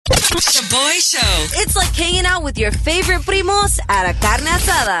Shaboy Show. It's like hanging out with your favorite primos at a carne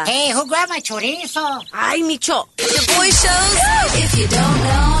asada. Hey, who grabbed my chorizo? Ay, Micho. Shaboy Shows. If you don't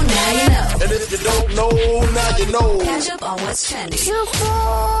know, now you know. And if you don't know, now you know. Catch up on what's trending.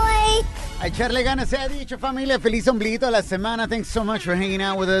 A echarle ganas se ha dicho, familia. Feliz ombliguito de la semana. Thanks so much for hanging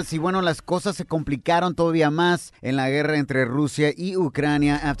out with us. Y bueno, las cosas se complicaron todavía más en la guerra entre Rusia y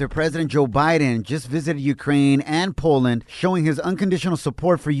Ucrania after President Joe Biden just visited Ukraine and Poland, showing his unconditional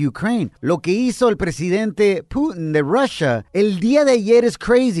support for Ukraine. Lo que hizo el presidente Putin de Russia el día de ayer is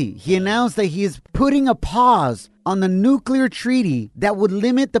crazy. He announced that he is putting a pause on the nuclear treaty that would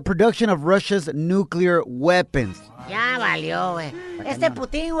limit the production of Russia's nuclear weapons. Ya valió, güey. Este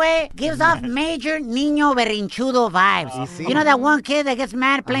Putin, güey, gives off major niño berrinchudo vibes. Sí. You know that one kid that gets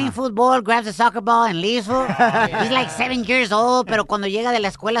mad playing football, grabs a soccer ball and leaves, fool? He's like 7 years old, pero cuando llega de la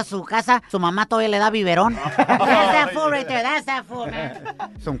escuela a su casa, su mamá todavía le da biberón. That's that fool right there. That's that fool, man.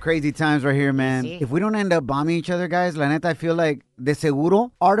 Some crazy times right here, man. Sí. If we don't end up bombing each other, guys, la neta, I feel like de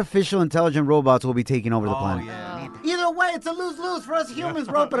seguro, artificial intelligent robots will be taking over the planet. Either way, it's a lose-lose for us humans,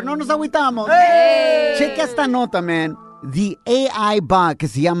 bro, pero no nos agüitamos. Checa esta nota, man. The AI bot que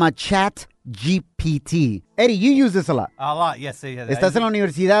se llama ChatGPT. Eddie, you use this a lot. A lot, yes. Estás en la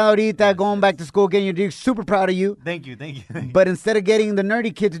universidad ahorita, going back to school, getting your degree. Super proud of you. Thank you. But instead of getting the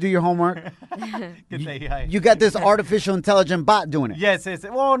nerdy kid to do your homework, you got this artificial intelligent bot doing it. Yes.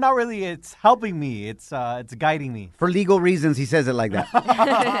 Well, not really. It's helping me. It's guiding me. For legal reasons, he says it like that.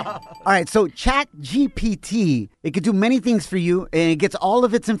 All right, so ChatGPT, it can do many things for you, and it gets all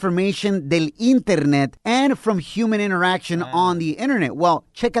of its information del internet and from human interaction on the internet. Well,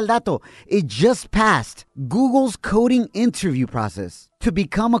 check el dato. It just passed Google's coding interview process to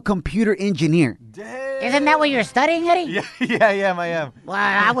become a computer engineer. Dang. Isn't that what you're studying, Eddie? Yeah, I am. Well,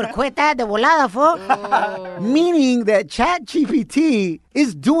 I would quit that de volada, fool. Meaning that ChatGPT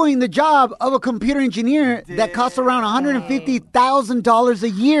is doing the job of a computer engineer that costs around $150,000 a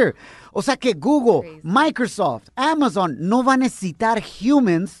year. O sea que Google, Microsoft, Amazon no van a necesitar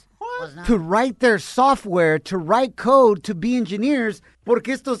humans to write their software, to write code, to be engineers, porque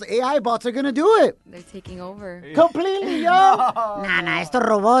estos AI bots are going to do it. They're taking over. Completely, yo. Nah, estos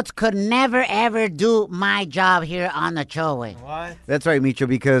robots could never, ever do my job here on the show, güey. What? That's right, Micho,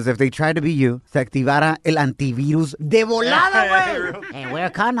 because if they try to be you, se activara el antivirus de volada, güey. Hey, wear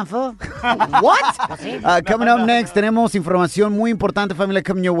a condom, fool. What? Sí. Coming up next, tenemos información muy importante, familia,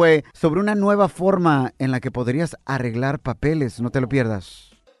 coming your way, sobre una nueva forma en la que podrías arreglar papeles. No te lo pierdas.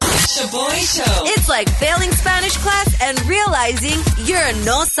 Shaboy Show. It's like failing Spanish class and realizing you're a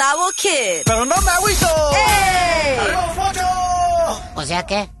no sabo kid. Pero no me agüito. ¡Hey! ¡Saludos, mucho! O sea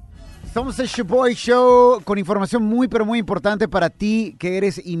que, Somos el Shaboy Show con información muy, pero muy importante para ti que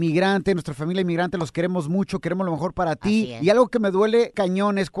eres inmigrante. Nuestra familia inmigrante los queremos mucho, queremos lo mejor para ti. Así es. Y algo que me duele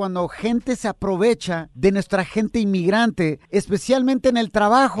cañón es cuando gente se aprovecha de nuestra gente inmigrante, especialmente en el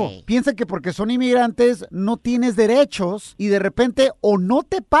trabajo. Sí. Piensan que porque son inmigrantes no tienes derechos y de repente o no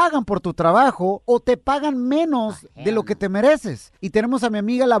te pagan por tu trabajo o te pagan menos de lo que te mereces. Y tenemos a mi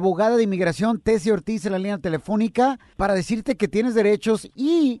amiga, la abogada de inmigración, Tessie Ortiz, en la línea telefónica para decirte que tienes derechos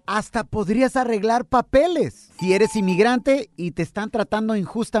y hasta podrías arreglar papeles si eres inmigrante y te están tratando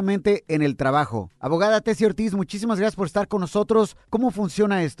injustamente en el trabajo. Abogada Tessie Ortiz, muchísimas gracias por estar con nosotros. ¿Cómo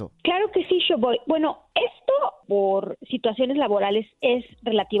funciona esto? Claro que sí, Showboy. Bueno, esto por situaciones laborales es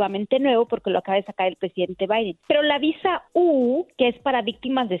relativamente nuevo porque lo acaba de sacar el presidente Biden. Pero la visa U, que es para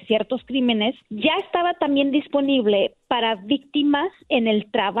víctimas de ciertos crímenes, ya estaba también disponible para víctimas en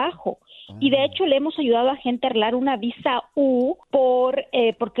el trabajo. Y de hecho le hemos ayudado a gente a arreglar una visa U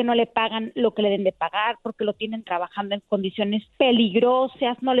porque no le pagan lo que le deben de pagar, porque lo tienen trabajando en condiciones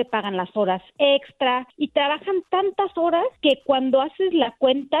peligrosas, no le pagan las horas extra y trabajan tantas horas que cuando haces la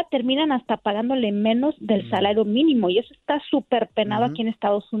cuenta terminan hasta pagándole menos del salario mínimo y eso está súper penado aquí en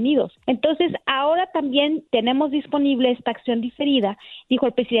Estados Unidos. Entonces ahora también tenemos disponible esta acción diferida. Dijo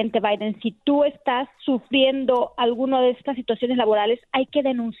el presidente Biden, si tú estás sufriendo alguna de estas situaciones laborales, hay que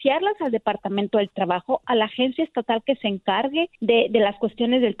denunciarlas al Departamento del Trabajo, a la agencia estatal que se encargue de las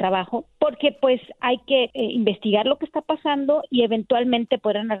cuestiones del trabajo, porque pues hay que investigar lo que está pasando y eventualmente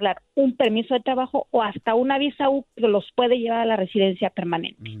podrán arreglar un permiso de trabajo o hasta una visa U que los puede llevar a la residencia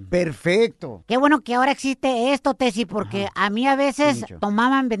permanente. Perfecto. qué bueno que ahora existe esto, Tessie, porque a mí a veces Mucho.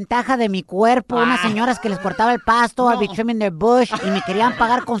 tomaban ventaja de mi cuerpo, unas señoras que les cortaba el pasto, I'd be trimming their bush, y me querían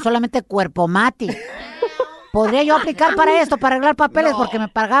pagar con solamente cuerpo mati. ¿podría yo aplicar para esto, para arreglar papeles? Porque me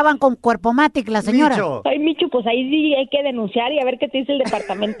pagaban con Cuerpomatic la señora. Micho. Ay, Micho, pues ahí sí hay que denunciar y a ver qué te dice el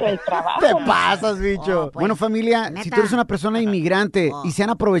Departamento del Trabajo. Te pasas, bicho. Oh, pues, bueno, familia, neta. si tú eres una persona inmigrante y se han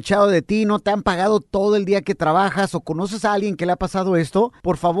aprovechado de ti, no te han pagado todo el día que trabajas o conoces a alguien que le ha pasado esto,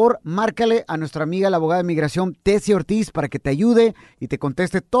 por favor, márcale a nuestra amiga, la abogada de migración, Tessie Ortiz, para que te ayude y te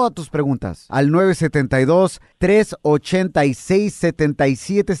conteste todas tus preguntas. Al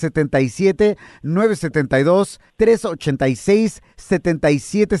 972-386-7777,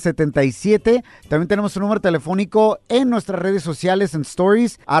 972-386-7777. También tenemos un número telefónico en nuestras redes sociales, en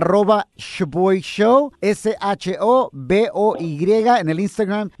stories, @ShoboyShow, SHOBOY, en el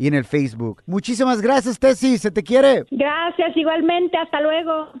Instagram y en el Facebook. Muchísimas gracias, Tessie, se te quiere. Gracias, igualmente. Hasta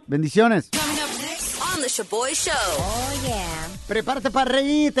luego. Bendiciones. On the Shaboy Show. Prepárate para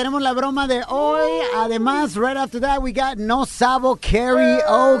reír, tenemos la broma de hoy. Además, right after that, we got No Sabo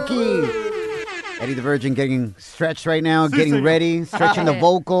Karaoke. Eddie the Virgin getting stretched right now, getting ready, stretching the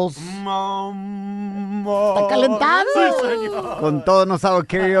vocals. Está calentado. Con todo No Sabo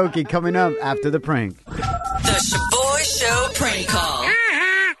Karaoke coming up after the prank. The Shaboy Show prank call.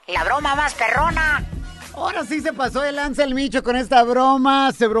 La broma más perrona. Ahora sí se pasó de lanza el Micho con esta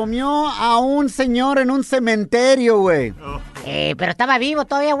broma. Se bromeó a un señor en un cementerio, güey. Pero estaba vivo,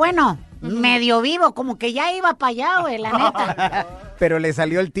 todavía bueno. Medio vivo, como que ya iba para allá, güey, la neta. Pero le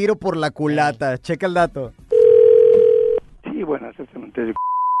salió el tiro por la culata. Checa el dato. Sí, bueno, ese cementerio.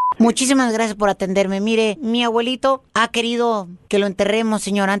 Muchísimas gracias por atenderme. Mire, mi abuelito ha querido que lo enterremos,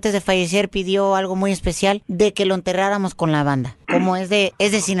 señor. Antes de fallecer pidió algo muy especial, de que lo enterráramos con la banda. Como es de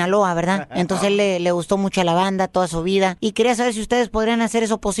Sinaloa, ¿verdad? Entonces él le gustó mucho a la banda toda su vida. Y quería saber si ustedes podrían hacer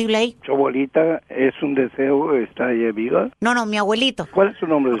eso posible ahí. ¿Su abuelita es un deseo, está ella viva? No, mi abuelito. ¿Cuál es su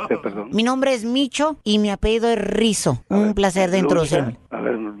nombre de usted, perdón? Mi nombre es Micho y mi apellido es Rizo. Un placer de introducirme. A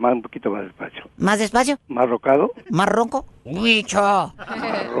ver, más, un poquito más despacio. ¿Más despacio? ¿Más rocado? ¿Más ronco? Micho.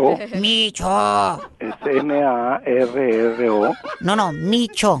 Marro. Micho. Es M-A-R-R-O. No,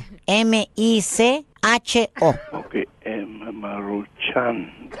 Micho. M-I-C-H-O. Ok,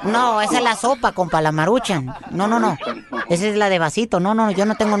 Maruchan. No, esa es la sopa, compa, la Maruchan. No. Esa es la de vasito. No, yo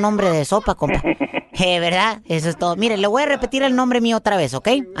no tengo nombre de sopa, compa. ¿Verdad? Eso es todo. Mire, le voy a repetir el nombre mío otra vez, ¿ok?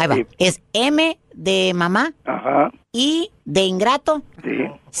 Ahí va. Sí. Es M de mamá. Ajá. I de ingrato. Sí.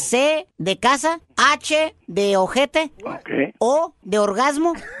 C de casa. H de ojete. Ok. O de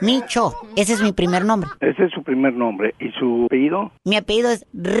orgasmo. Micho. Ese es mi primer nombre. Ese es su primer nombre. ¿Y su apellido? Mi apellido es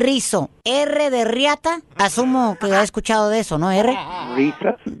Rizo. R de riata. Asumo que ha escuchado de eso, ¿no? R.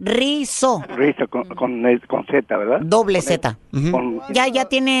 Risas. Rizo. Risa con Z, ¿verdad? Doble Z. Ujú. con- Ya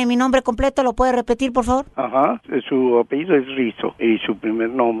tiene mi nombre completo. ¿Lo puede repetir, por favor? Ajá. Su apellido es Rizo. Y su primer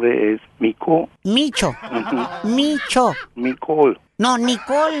nombre es Mico. Micho. Micho. Micol. No,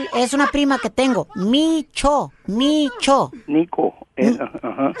 Nicole es una prima que tengo. Micho. Nico.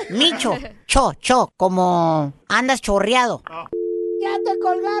 Ajá. Micho. Cho. Como andas chorreado. ¡Ya te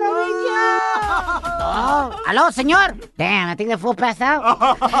colgaron, Micho! No. ¿Aló, señor? Damn, I think the fool passed out.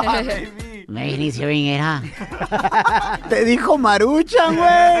 Maybe he needs hearing aid, huh? Te dijo Maruchan,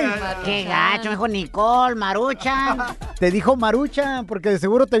 güey. Qué gacho, me dijo Nicole, Maruchan. Te dijo Maruchan porque de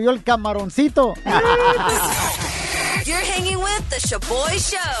seguro te vio el camaroncito. You're hanging with the Shaboy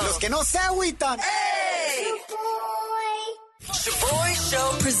Show. Los que no se agüitan. Shaboy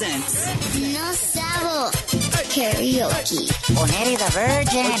Show presents No Sabo Karaoke. Con Eddie the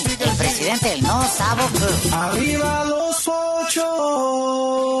Virgin, el presidente del No Sabo Crew. Arriba los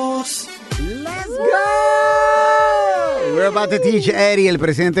ochos. ¡Let's go! We're about to teach Eddie, el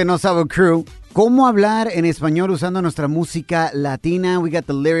presidente de No Sabo Crew, cómo hablar en español usando nuestra música latina. We got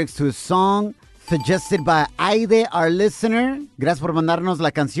the lyrics to a song suggested by Aide, our listener. Gracias por mandarnos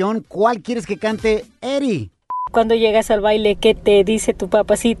la canción. ¿Cuál quieres que cante Eddie? Cuando llegas al baile, ¿qué te dice tu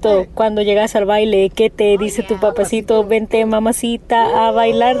papacito? Cuando llegas al baile, ¿qué te dice tu papacito? Vente, mamacita, a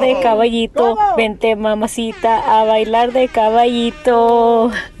bailar de caballito. Vente, mamacita, a bailar de caballito.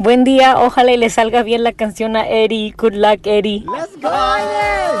 Buen día, ojalá y le salga bien la canción a Eddie. Good luck, Eddie. Let's go,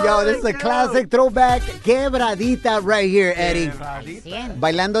 Eddie! Yo, this is a classic throwback quebradita right here, Eddie.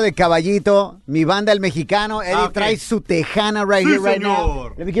 Bailando de caballito. Mi banda, el mexicano. Eddie trae su tejana right here, right now.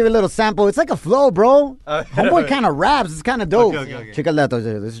 Let me give you a little sample. It's like a flow, bro. Homeboy kind of raps. It's kind of dope. Okay. Checa el dato.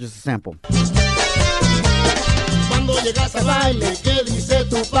 This is just a sample. Cuando llegas al baile, ¿qué dice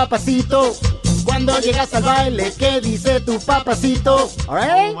tu papacito? Cuando llegas al baile, ¿qué dice tu papacito? All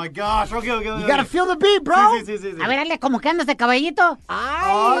right? Oh my gosh. Okay. You gotta feel the beat, bro. Sí. A ver, dale, como que andas de caballito.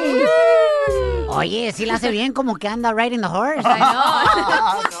 Ay. Oye, sí la hace bien, como que anda riding the horse. All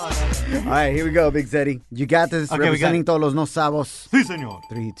right, here we go, Big Zeddy. You got this. Okay, we got Representing it. todos los no sabos. Sí, señor.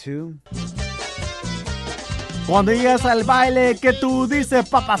 3, 2. Cuando llegas al baile, que tú dices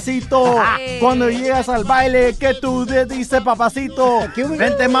papacito. Cuando llegas al baile, que tú dices papacito.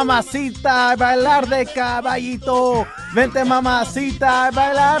 Vente mamacita a bailar de caballito. Vente mamacita a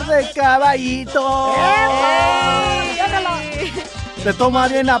bailar de caballito. Te toma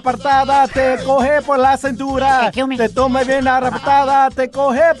bien apartada, te coge por la cintura. Te toma bien apartada, te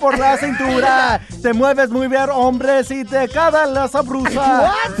coge por la cintura. Te mueves muy bien, hombres, y te cae la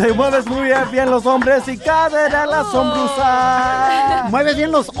sombrusa. Te mueves muy bien los hombres y cae la sombrusa. Mueves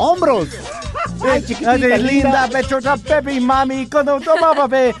bien los hombros. Ay, chiquitita linda, pechocha, pepi, mami, cuando toma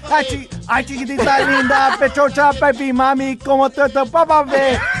bebé. Ay, chiquitita linda, pechocha, pepi, mami, como tú topa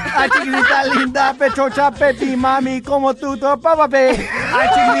bebé. Ay, chiquitita linda, pechocha, pepi, mami, como tú topa bebé. Ay,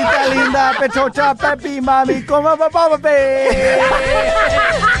 chiquitita linda, pechocha, pepi, mami, como papá bebé.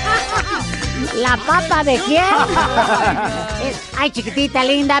 ¿La papa de quién? Ay, chiquitita,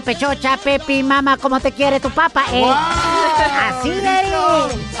 linda, pechocha, Pepi, mamá, ¿cómo te quiere tu papá? Así, Eri.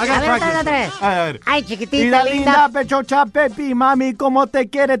 A ver. Ay, chiquitita, linda, pechocha, Pepi, mami, ¿cómo te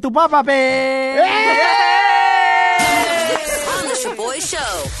quiere tu papá? On the Shaboy Show.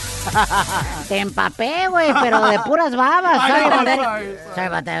 Te empapé, güey, pero de puras babas. Sorry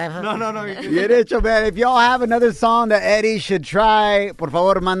about that. No. Bien hecho, man. If y'all have another song that Eddie should try, por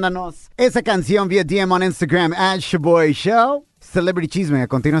favor, mándanos esa canción via DM on Instagram at Shaboy Show. Celebrity Chisme a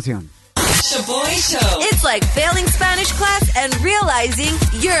continuación. Shaboy Show. It's like failing Spanish class and realizing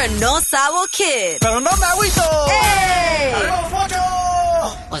you're a no sabo kid. Pero no me agüito. Hey!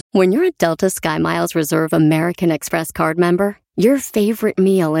 When you're a Delta SkyMiles Reserve American Express card member, your favorite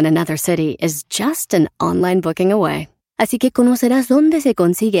meal in another city is just an online booking away. Así que conocerás dónde se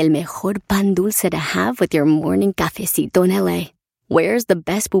consigue el mejor pan dulce to have with your morning cafecito en LA. Where's the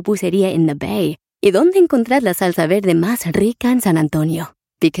best pupusería in the Bay? Y dónde encontrar la salsa verde más rica en San Antonio.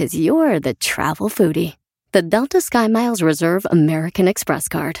 Because you're the travel foodie. The Delta SkyMiles Reserve American Express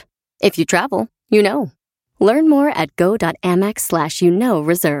card. If you travel, you know. Learn more at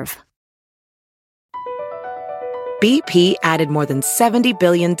go.amex/reserve. BP added more than $70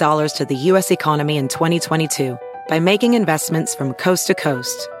 billion to the U.S. economy in 2022 by making investments from coast to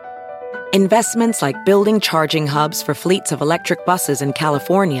coast. Investments like building charging hubs for fleets of electric buses in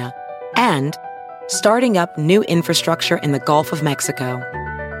California and starting up new infrastructure in the Gulf of Mexico.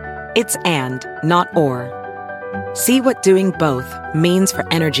 It's and, not or. See what doing both means for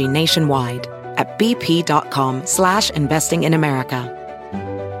energy nationwide at bp.com/investing in America.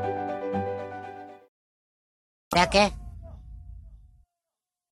 ¿Ya qué?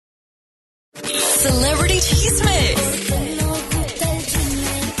 Celebrity Chisme.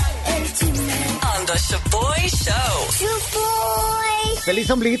 On the Shaboy Show. Feliz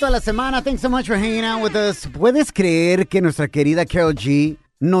ombliguito de la semana. Thanks so much for hanging out with us. ¿Puedes creer que nuestra querida Karol G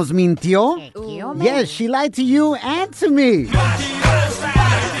nos mintió? Yes, she lied to you and to me.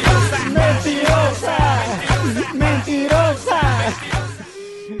 Mentirosa.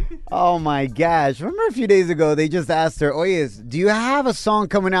 Oh my gosh. Remember a few days ago, they just asked her, oye, do you have a song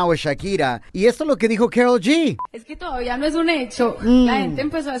coming out with Shakira? Y esto es lo que dijo Karol G. Es que todavía no es un hecho. La gente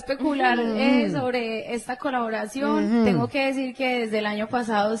empezó a especular sobre esta colaboración. Tengo que decir que desde el año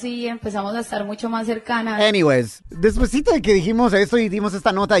pasado sí empezamos a estar mucho más cercanas. Anyways, despuesito de que dijimos esto y dimos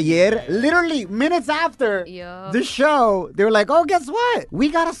esta nota ayer, literally minutes after the show, they were like, oh, guess what? We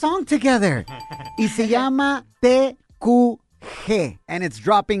got a song together. Y se llama TQG. And it's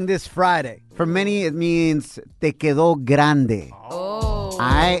dropping this Friday. For many, it means Te Quedó Grande.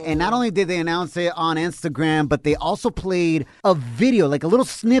 And not only did they announce it on Instagram, but they also played a video, like a little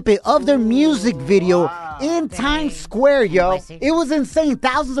snippet of their music video in Times Square, yo. It was insane.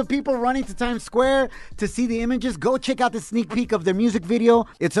 Thousands of people running to Times Square to see the images. Go check out the sneak peek of their music video.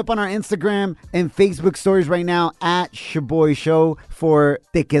 It's up on our Instagram and Facebook stories right now at Shaboy Show for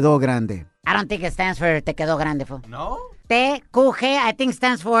Te Quedó Grande. I don't think it stands for Te Quedó Grande, fool. No? TQG, I think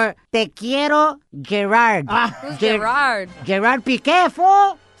stands for Te Quiero Gerard. Who's Gerard? Gerard Piqué,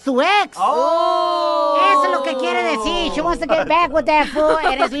 fool. Su ex. Oh. Eso es lo que quiere decir. She wants to get back with that fool.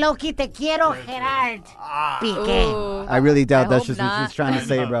 Eres low-key, te quiero, Gerard Piqué. I really doubt that's just what she's trying to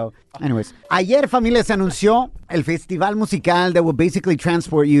say, bro. Anyways, ayer, familia, se anunció el festival musical that will basically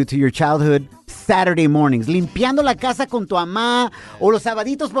transport you to your childhood Saturday mornings. Limpiando la casa con tu mamá o los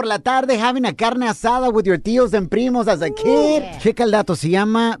sabaditos por la tarde having a carne asada with your tíos and primos as a kid. Yeah. Checa el dato. Se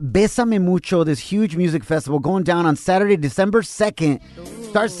llama Bésame Mucho, this huge music festival going down on Saturday, December 2nd.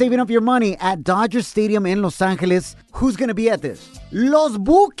 Start saving up your money at Dodger Stadium in Los Angeles. Who's going to be at this? Los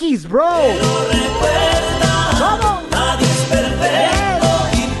Bookies, bro.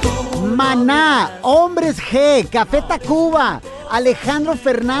 Maná, Hombres G, Café Tacuba, Alejandro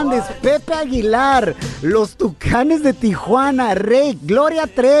Fernández, Pepe Aguilar, los Tucanes de Tijuana, Rey, Gloria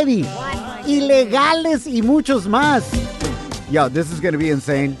Trevi, Ilegales y muchos más. Yo, this is going to be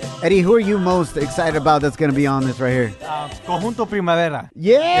insane. Eddie, who are you most excited about that's going to be on this right here? Conjunto Primavera.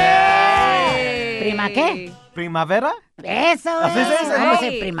 Yeah! ¿Prima qué? ¿Primavera? Eso ¿Así es. se dice? Vamos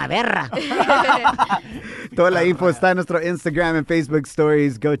en primavera. Toda la info está en nuestro Instagram and Facebook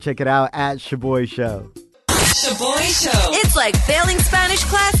stories. Go check it out at Shaboy Show. Shaboy Show. It's like failing Spanish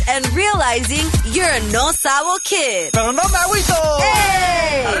class and realizing you're a no sabo kid. ¡Pero no me agüito!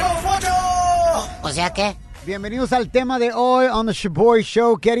 ¡Hey! O sea que... Bienvenidos al tema de hoy on the Shaboy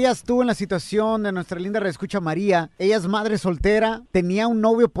Show. ¿Qué harías tú en la situación de nuestra linda reescucha María? Ella es madre soltera, tenía un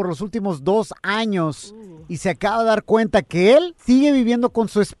novio por los últimos 2 años y se acaba de dar cuenta que él sigue viviendo con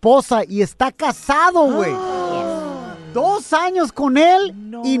su esposa y está casado, güey. 2 años con él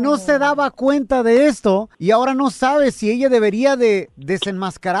y no se daba cuenta de esto y ahora no sabe si ella debería de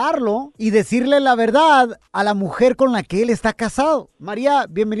desenmascararlo y decirle la verdad a la mujer con la que él está casado. María,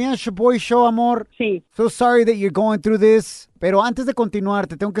 bienvenida a Shaboy Show, amor. Sí. So sorry that you're going through this. Pero antes de continuar,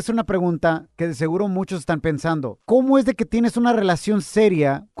 te tengo que hacer una pregunta que de seguro muchos están pensando. ¿Cómo es de que tienes una relación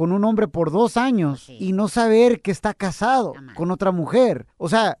seria con un hombre por 2 años y no saber que está casado con otra mujer? O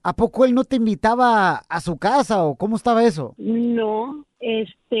sea, ¿a poco él no te invitaba a su casa o cómo estaba eso? No,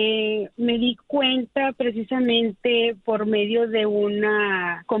 me di cuenta precisamente por medio de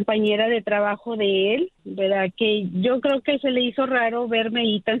una compañera de trabajo de él, ¿verdad? Que yo creo que se le hizo raro verme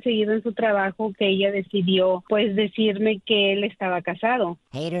ahí tan seguido en su trabajo que ella decidió, pues, decirme que él estaba casado.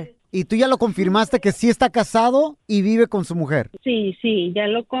 Hater. ¿Y tú ya lo confirmaste que sí está casado y vive con su mujer? Sí, ya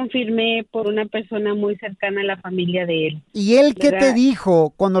lo confirmé por una persona muy cercana a la familia de él. ¿Y él qué ¿verdad? te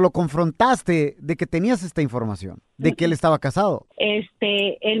dijo cuando lo confrontaste de que tenías esta información? De que él estaba casado.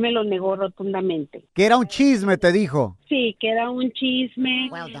 Él me lo negó rotundamente. Que era un chisme, te dijo. Sí, que era un chisme,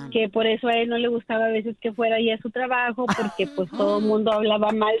 que por eso a él no le gustaba a veces que fuera ahí a su trabajo, porque pues todo el mundo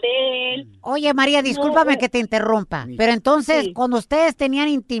hablaba mal de él. Oye, María, discúlpame que te interrumpa, pero entonces, Sí. cuando ustedes tenían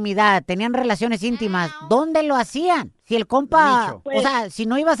intimidad, tenían relaciones íntimas, ¿dónde lo hacían? Si el compa, Pues- o sea, si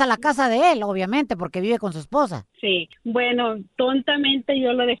no ibas a la casa de él, obviamente, porque vive con su esposa. Sí, bueno, tontamente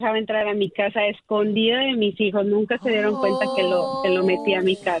yo lo dejaba entrar a mi casa a escondida de mis hijos, nunca se dieron cuenta que lo metí a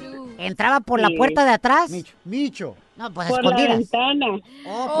mi casa. ¿Entraba por la Sí. puerta de atrás? Micho. No, pues Por la escondidas. ventana.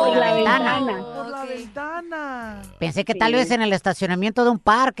 Por la ventana. Por la ventana. Pensé que tal vez en el estacionamiento de un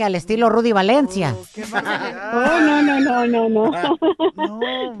parque, al estilo Rudy Valencia. Oh, no.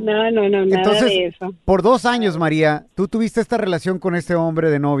 No, nada Entonces, de eso. por 2 años, María, tú tuviste esta relación con este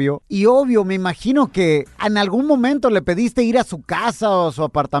hombre de novio y obvio, me imagino que en algún momento le pediste ir a su casa o a su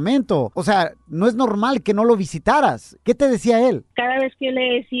apartamento. O sea, no es normal que no lo visitaras. ¿Qué te decía él? Cada vez que yo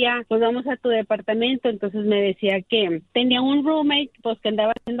le decía, pues vamos a tu departamento, entonces me decía que tenía un roommate, pues que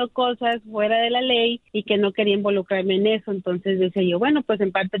andaba haciendo cosas fuera de la ley y que no quería involucrarme en eso. Entonces decía yo, bueno, pues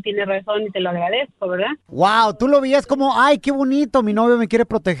en parte tiene razón y te lo agradezco, ¿verdad? Wow, tú lo veías como, ay, qué bonito, mi novio me quiere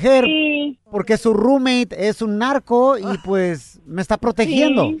proteger. Sí. Porque su roommate es un narco y pues me está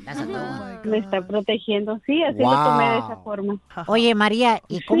protegiendo. Sí. Me está protegiendo, sí, así Wow. lo tomé de esa forma. Oye, María,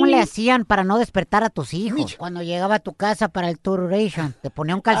 ¿y cómo Sí. le hacían para no despertar a tus hijos cuando llegaba a tu casa para el turation? ¿Te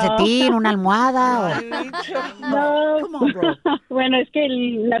ponía un calcetín, una almohada? No, bueno, es que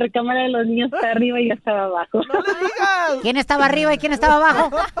la recámara de los niños está arriba y yo estaba abajo. ¿Quién estaba arriba y quién estaba abajo?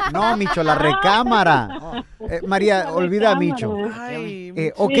 No, Micho, la recámara. María, olvida a Micho.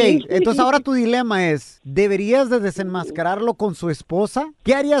 Ok, Sí. entonces ahora tu dilema es, ¿deberías de desenmascararlo con su esposa?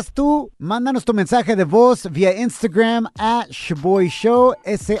 ¿Qué harías tú? Mándanos tu mensaje de voz vía Instagram at Shaboy Show,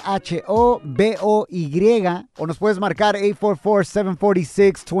 SHOBOY, o nos puedes marcar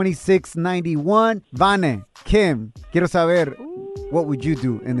 844-746-2691. Vane, Kim, quiero saber, what would you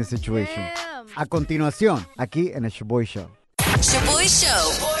do in this situation? A continuación, aquí en el Shaboy Show. Shaboy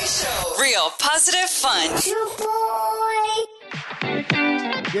Show. Real positive fun.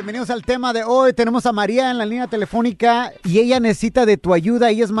 Bienvenidos al tema de hoy. Tenemos a María en la línea telefónica y ella necesita de tu ayuda.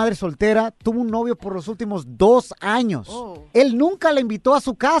 Ella es madre soltera. Tuvo un novio por los últimos 2 años. Él nunca la invitó a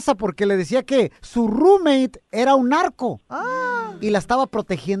su casa porque le decía que su roommate era un narco y la estaba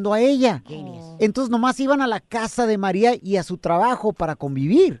protegiendo a ella. Entonces nomás iban a la casa de María y a su trabajo para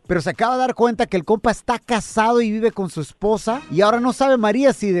convivir. Pero se acaba de dar cuenta que el compa está casado y vive con su esposa y ahora no sabe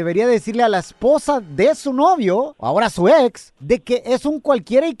María si debería decirle a la esposa de su novio, ahora su ex, de que es un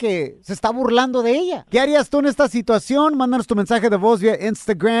cualquiera quiere y que se está burlando de ella. ¿Qué harías tú en esta situación? Mándanos tu mensaje de voz vía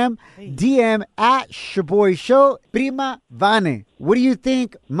Instagram, DM @ShaboyShow. Prima Vane, what do you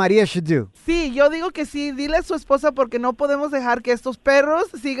think María should do? Sí, yo digo que sí, dile a su esposa porque no podemos dejar que estos perros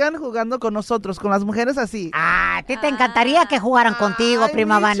sigan jugando con nosotros, con las mujeres así. A ti te encantaría que jugaran contigo,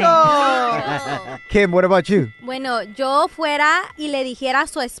 prima Vane. Kim, what about you? Bueno, yo fuera y le dijera a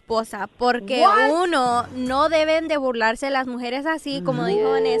su esposa, porque uno, no deben de burlarse de las mujeres así, como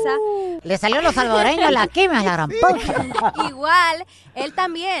dijo Vanessa. Le salió los salvadoreños la Kim a la gran pucha. Igual, él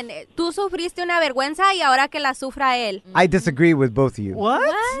también. Tú sufriste una vergüenza y ahora que la sufra él. I disagree with both of you. What?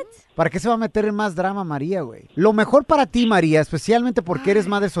 ¿Para qué se va a meter en más drama María, güey? Lo mejor para ti, María, especialmente porque eres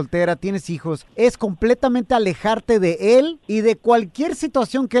madre soltera, tienes hijos, es completamente alejarte de él y de cualquier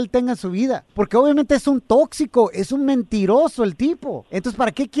situación que él tenga en su vida. Porque obviamente es un tóxico, es un mentiroso el tipo. Entonces,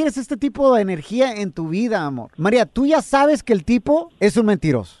 ¿para qué quieres este tipo de energía en tu vida, amor? María, tú ya sabes que el tipo es un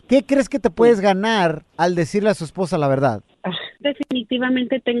mentiroso. ¿Qué crees que te puedes ganar al decirle a su esposa la verdad?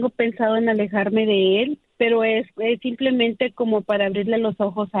 Definitivamente tengo pensado en alejarme de él, pero es simplemente como para abrirle los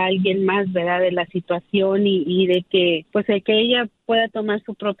ojos a alguien más, ¿verdad? De la situación y de que, pues, que ella pueda tomar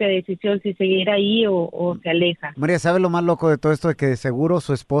su propia decisión si seguir ahí o se aleja. María, ¿sabes lo más loco de todo esto? De que de seguro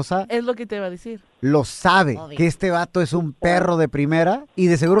su esposa Es lo que te iba a decir. lo sabe, que este vato es un perro de primera y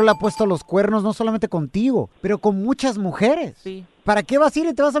de seguro le ha puesto los cuernos no solamente contigo, pero con muchas mujeres. Sí. ¿Para qué vas a ir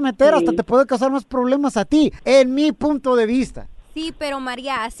y te vas a meter? Hasta te puede causar más problemas a ti, en mi punto de vista. Sí, pero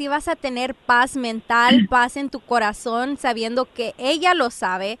María, así vas a tener paz mental, paz en tu corazón, sabiendo que ella lo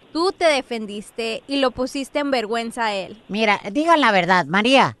sabe, tú te defendiste y lo pusiste en vergüenza a él. Mira, digan la verdad,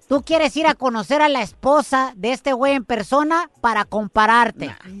 María, ¿tú quieres ir a conocer a la esposa de este güey en persona para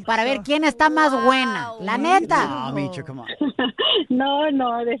compararte? Para ver quién está más buena, la neta. No, Micho, come on.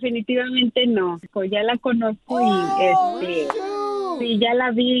 No, definitivamente no. Pues ya la conozco y sí, ya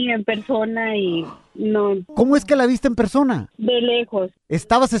la vi en persona y no. ¿Cómo es que la viste en persona? De lejos.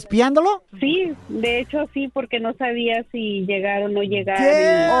 ¿Estabas espiándolo? Sí, de hecho sí, porque no sabía si llegar o no llegar.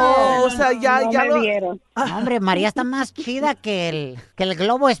 ¿Qué? O sea, ya me lo vieron. No, hombre, María está más chida que el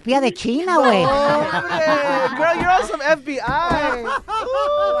globo espía de China, güey. Girl, you're on some FBI.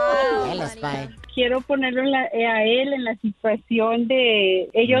 El spy. Quiero ponerlo a él en la situación de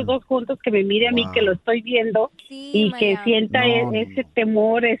ellos dos juntos, que me mire a mí que lo estoy viendo y María. que sienta ese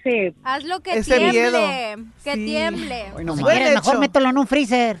temor, ese... Haz lo que Ese tiemble, miedo. que tiemble. Si quieres, mejor mételo en un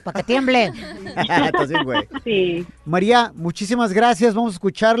freezer para que tiemble. Entonces, güey. Sí. María, muchísimas gracias. Vamos a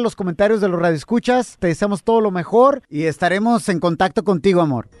escuchar los comentarios de los radioescuchas. Te deseamos todo lo mejor y estaremos en contacto contigo,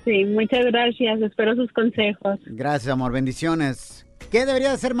 amor. Sí, muchas gracias. Espero sus consejos. Gracias, amor. Bendiciones. ¿Qué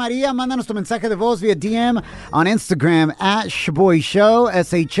debería hacer María? Mándanos tu mensaje de voz vía DM on Instagram @ShaboyShow,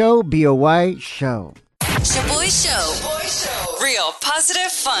 SHOBOY Show. Shaboy Show. Real positive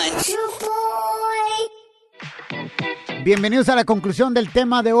fun. Bienvenidos a la conclusión del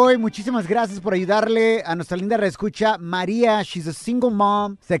tema de hoy. Muchísimas gracias por ayudarle a nuestra linda reescucha María. She's a single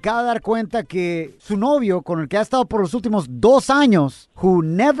mom. Se acaba de dar cuenta que su novio, con el que ha estado por los últimos 2 años, who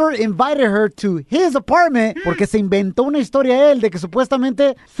never invited her to his apartment, porque se inventó una historia él de que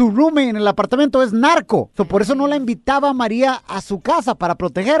supuestamente su roommate en el apartamento es narco. Por eso no la invitaba a María a su casa para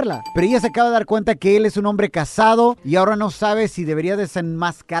protegerla. Pero ella se acaba de dar cuenta que él es un hombre casado y ahora no sabe si debería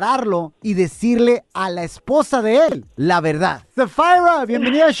desenmascararlo y decirle a la esposa de él la verdad. Sapphira,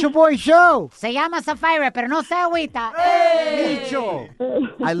 bienvenida a Shaboy Show. Se llama Sapphira, pero no se agüita. Micho.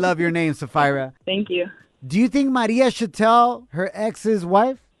 I love your name, Sapphira. Thank you. Do you think Maria should tell her ex's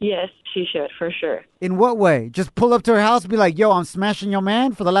wife? Yes, she should, for sure. In what way? Just pull up to her house and be like, yo, I'm smashing your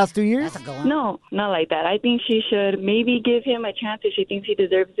man for the last 2 years? No, not like that. I think she should maybe give him a chance if she thinks he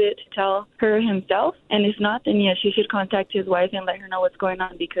deserves it to tell her himself. And if not, then yes, she should contact his wife and let her know what's going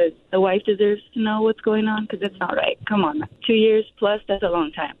on, because the wife deserves to know what's going on, because it's not right. Come on, 2 years plus, that's a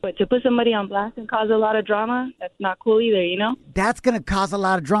long time. But to put somebody on blast and cause a lot of drama, that's not cool either, you know? That's going to cause a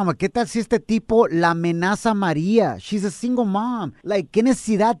lot of drama. ¿Qué tal si este tipo la amenaza a María? She's a single mom. Like, ¿qué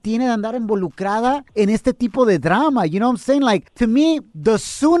necesidad tiene de andar involucrada en este tipo de drama? You know what I'm saying? Like, to me, the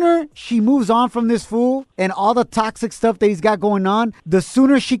sooner she moves on from this fool and all the toxic stuff that he's got going on, the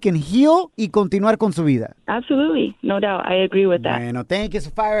sooner she can heal y continuar con su vida. Absolutely. No doubt. I agree with that. Bueno, thank you,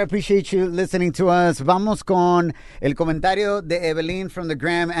 Sapphira. I appreciate you listening to us. Vamos con el comentario de Evelyn from the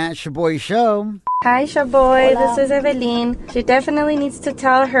gram @Shaboy Show. Hi, Shaboy. This is Evelyn. She definitely needs to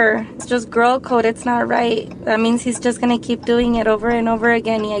tell her. It's just girl code. It's not right. That means he's just going to keep doing it over and over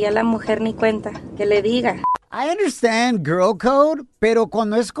again y allá la mujer ni cuenta. Que le diga. I understand girl code, pero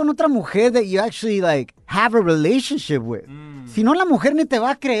cuando es con otra mujer that you actually, like, have a relationship with. Si no, la mujer ni te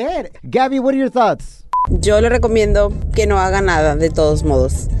va a creer. Gabby, what are your thoughts? Yo le recomiendo que no haga nada, de todos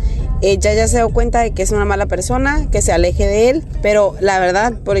modos. Ella ya se dio cuenta de que es una mala persona, que se aleje de él, pero la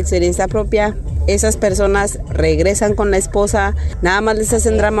verdad, por experiencia propia, esas personas regresan con la esposa, nada más les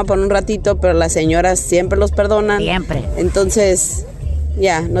hacen drama por un ratito, pero las señoras siempre los perdonan. Siempre. Entonces,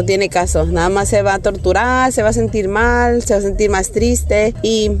 ya, no tiene caso. Nada más se va a torturar, se va a sentir mal, se va a sentir más triste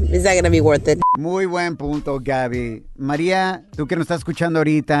y is that gonna be worth it? Muy buen punto, Gaby. María, tú que nos estás escuchando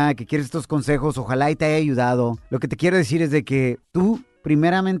ahorita, que quieres estos consejos, ojalá y te haya ayudado. Lo que te quiero decir es de que tú,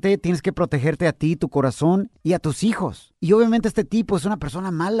 primeramente, tienes que protegerte a ti, tu corazón y a tus hijos. Y obviamente este tipo es una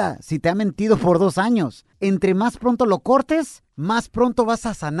persona mala. Si te ha mentido por 2 años, entre más pronto lo cortes, más pronto vas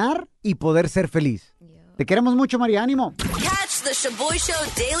a sanar y poder ser feliz. Te queremos mucho, María. Ánimo. Catch the Shaboy Show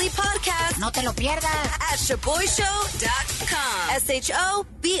Daily Podcast. No te lo pierdas. At ShaboyShow.com.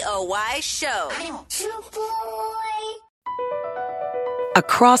 SHOBOY Show.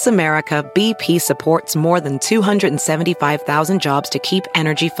 Across America, BP supports more than 275,000 jobs to keep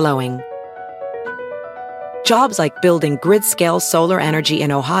energy flowing. Jobs like building grid-scale solar energy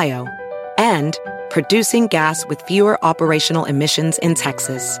in Ohio and producing gas with fewer operational emissions in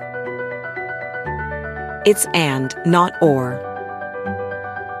Texas. It's and, not or.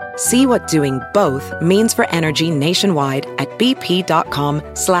 See what doing both means for energy nationwide at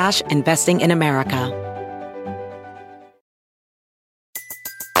bp.com/investing in America.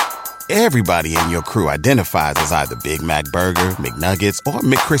 Everybody in your crew identifies as either Big Mac Burger, McNuggets, or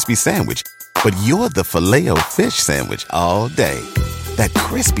McCrispy Sandwich. But you're the Filet-O-Fish Sandwich all day. That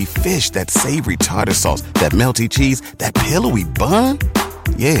crispy fish, that savory tartar sauce, that melty cheese, that pillowy bun.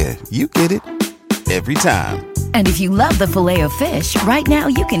 Yeah, you get it. Every time. And if you love the Filet-O-Fish, right now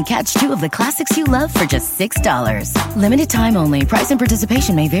you can catch 2 of the classics you love for just $6. Limited time only. Price and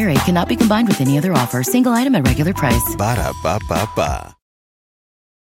participation may vary. Cannot be combined with any other offer. Single item at regular price. Ba-da-ba-ba-ba.